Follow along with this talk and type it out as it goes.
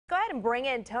go ahead and bring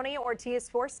in Tony Ortiz,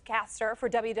 Sportscaster for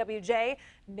WWJ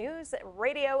News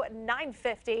Radio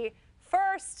 950.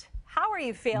 First, how are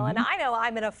you feeling? I know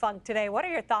I'm in a funk today. What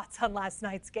are your thoughts on last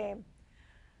night's game?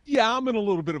 Yeah, I'm in a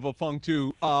little bit of a funk,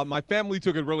 too. My family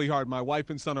took it really hard. My wife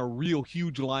and son are real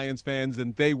huge Lions fans,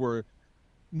 and they were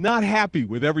not happy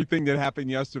with everything that happened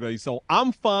yesterday. So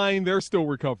I'm fine. They're still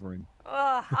recovering.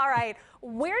 All right.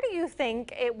 Where do you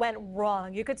think it went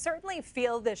wrong? You could certainly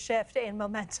feel the shift in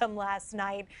momentum last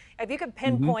night. If you could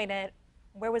pinpoint it,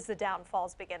 where was the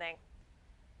downfalls beginning?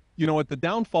 You know what? The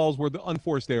downfalls were the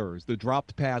unforced errors, the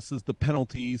dropped passes, the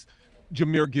penalties,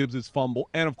 Jahmyr Gibbs' fumble,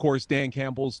 and, of course, Dan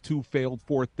Campbell's 2 failed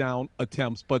fourth down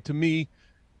attempts. But to me,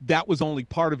 that was only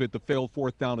part of it, the failed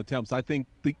fourth down attempts. I think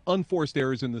the unforced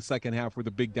errors in the second half were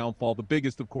the big downfall, the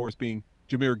biggest, of course, being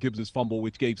Jahmyr Gibbs' fumble,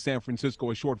 which gave San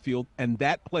Francisco a short field. And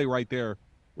that play right there,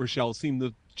 Rochelle, seemed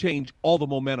to change all the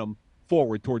momentum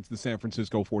forward towards the San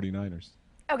Francisco 49ers.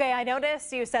 Okay, I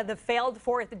noticed you said the failed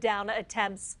fourth down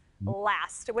attempts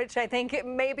last, which I think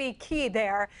may be key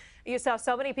there. You saw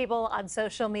so many people on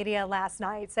social media last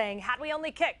night saying, had we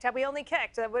only kicked,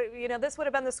 you know, this would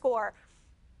have been the score.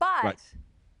 But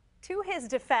to his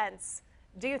defense,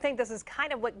 do you think this is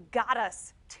kind of what got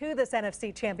us to this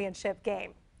NFC Championship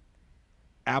game?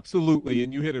 Absolutely,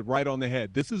 and you hit it right on the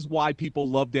head. This is why people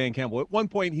love Dan Campbell. At one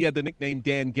point, he had the nickname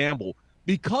Dan Gamble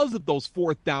because of those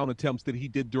fourth down attempts that he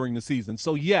did during the season.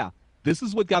 So, yeah, this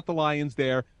is what got the Lions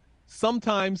there.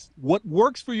 Sometimes what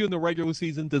works for you in the regular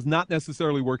season does not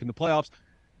necessarily work in the playoffs,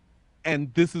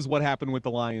 and this is what happened with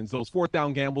the Lions. Those fourth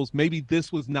down gambles, maybe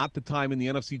this was not the time in the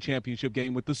NFC Championship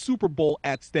game with the Super Bowl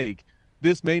at stake.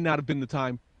 This may not have been the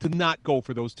time to not go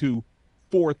for those 2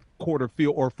 fourth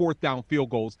down field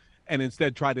goals and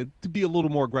instead try to be a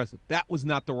little more aggressive. That was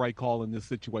not the right call in this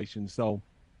situation. So,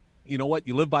 you know what?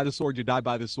 You live by the sword, you die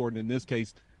by the sword. And in this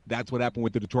case, that's what happened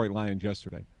with the Detroit Lions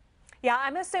yesterday. Yeah,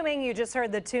 I'm assuming you just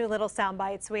heard the 2 little sound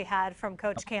bites we had from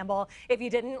Coach Campbell. If you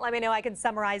didn't, let me know. I can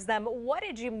summarize them. What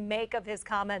did you make of his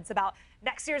comments about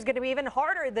next year is going to be even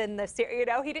harder than this year? You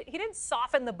know, he didn't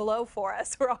soften the blow for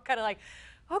us. We're all kind of like,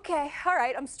 okay, all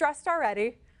right, I'm stressed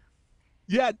already.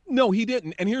 Yeah, no, he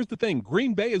didn't. And here's the thing.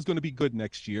 Green Bay is going to be good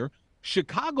next year.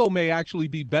 Chicago may actually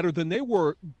be better than they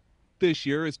were this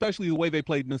year, especially the way they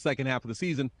played in the second half of the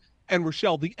season. And,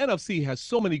 Rochelle, the NFC has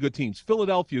so many good teams.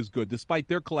 Philadelphia is good despite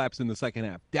their collapse in the second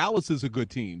half. Dallas is a good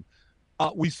team.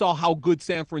 We saw how good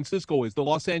San Francisco is. The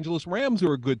Los Angeles Rams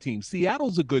are a good team.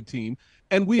 Seattle's a good team.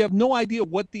 And we have no idea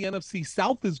what the NFC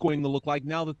South is going to look like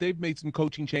now that they've made some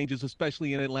coaching changes,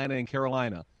 especially in Atlanta and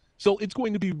Carolina. So it's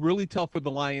going to be really tough for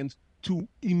the Lions to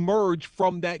emerge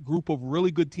from that group of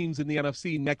really good teams in the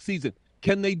NFC next season.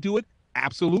 Can they do it?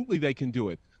 Absolutely they can do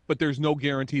it. But there's no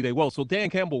guarantee they will. So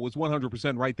Dan Campbell was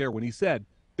 100% right there when he said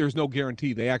there's no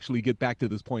guarantee they actually get back to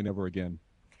this point ever again.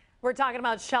 We're talking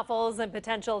about shuffles and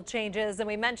potential changes, and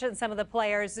we mentioned some of the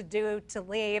players due to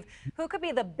leave. Who could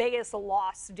be the biggest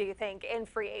loss, do you think, in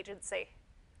free agency?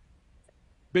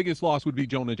 Biggest loss would be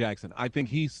Jonah Jackson. I think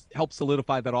he's helped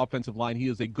solidify that offensive line. He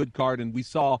is a good guard, and we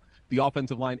saw the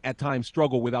offensive line at times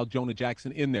struggle without Jonah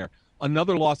Jackson in there.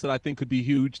 Another loss that I think could be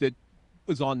huge that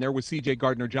was on there was C.J.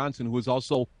 Gardner-Johnson, who is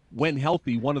also, when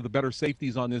healthy, one of the better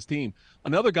safeties on this team.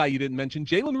 Another guy you didn't mention,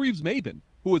 Jalen Reeves-Maybin,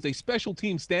 who is a special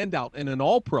team standout and an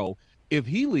all-pro. If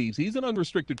he leaves, he's an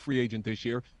unrestricted free agent this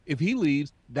year. If he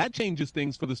leaves, that changes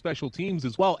things for the special teams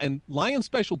as well. And Lions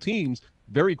special teams,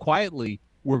 very quietly,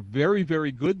 were very,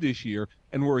 very good this year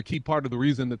and were a key part of the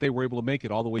reason that they were able to make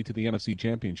it all the way to the NFC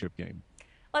Championship game.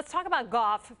 Let's talk about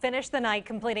Goff. Finished the night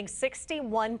completing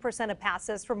 61% of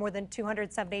passes for more than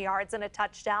 270 yards and a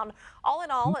touchdown. All in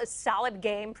all, a solid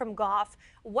game from Goff.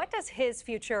 What does his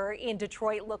future in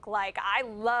Detroit look like? I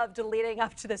loved leading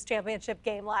up to this championship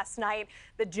game last night.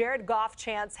 The Jared Goff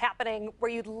chants happening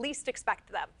where you'd least expect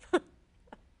them.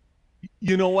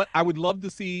 You know what? I would love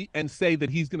to see and say that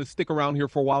he's going to stick around here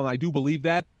for a while, and I do believe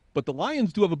that. But the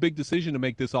Lions do have a big decision to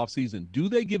make this offseason. Do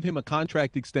they give him a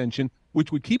contract extension,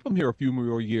 which would keep him here a few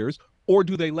more years, or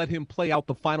do they let him play out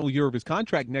the final year of his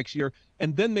contract next year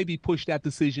and then maybe push that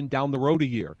decision down the road a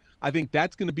year? I think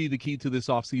that's going to be the key to this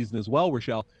offseason as well,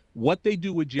 Rochelle. What they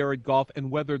do with Jared Goff and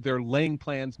whether they're laying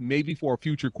plans maybe for a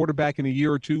future quarterback in a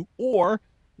year or two, or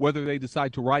whether they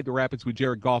decide to ride the rapids with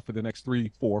Jared Goff for the next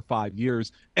 3, 4, 5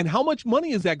 years. And how much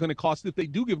money is that going to cost if they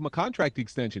do give him a contract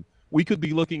extension? We could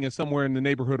be looking at somewhere in the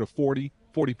neighborhood of $40,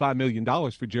 $45 million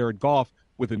for Jared Goff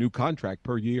with a new contract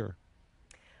per year.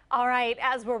 All right,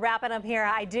 as we're wrapping up here,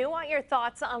 I do want your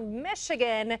thoughts on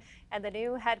Michigan and the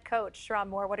new head coach, Ron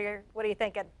Moore. What are you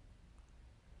thinking?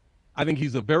 I think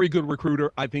he's a very good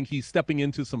recruiter. I think he's stepping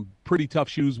into some pretty tough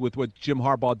shoes with what Jim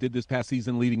Harbaugh did this past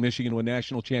season, leading Michigan to a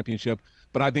national championship.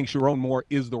 but I think Sharon Moore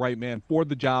is the right man for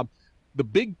the job. The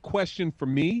big question for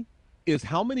me is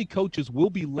how many coaches will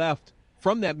be left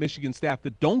from that Michigan staff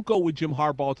that don't go with Jim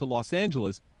Harbaugh to Los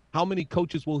Angeles. How many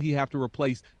coaches will he have to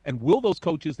replace? And will those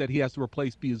coaches that he has to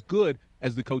replace be as good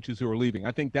as the coaches who are leaving?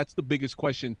 I think that's the biggest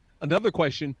question. Another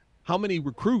question, how many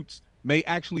recruits may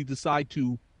actually decide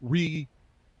to re-enter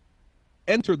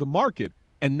the market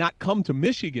and not come to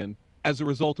Michigan as a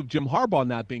result of Jim Harbaugh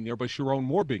not being there, but Sharon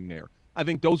Moore being there? I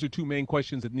think those are two main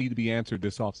questions that need to be answered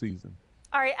this offseason.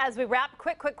 All right, as we wrap,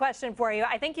 quick question for you.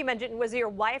 I think you mentioned, was it your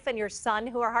wife and your son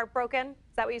who are heartbroken?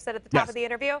 Is that what you said at the top of the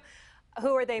interview?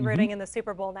 Who are they rooting in the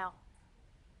Super Bowl now?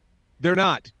 They're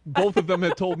not. Both of them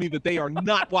have told me that they are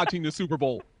not watching the Super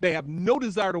Bowl. They have no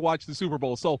desire to watch the Super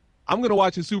Bowl. So I'm going to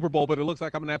watch the Super Bowl, but it looks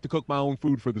like I'm going to have to cook my own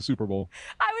food for the Super Bowl.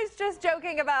 I was just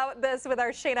joking about this with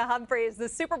our Shayna Humphreys. The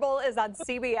Super Bowl is on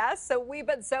CBS, so we've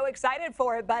been so excited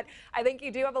for it. But I think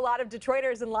you do have a lot of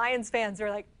Detroiters and Lions fans who are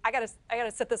like, I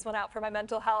gotta sit this one out for my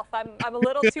mental health. I'm a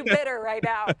little too bitter right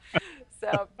now.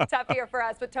 So tough year for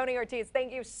us. But Tony Ortiz,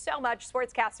 thank you so much,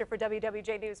 sportscaster for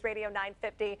WWJ News Radio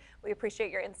 950. We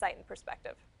appreciate your insight and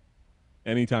perspective.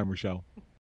 Anytime, Rochelle.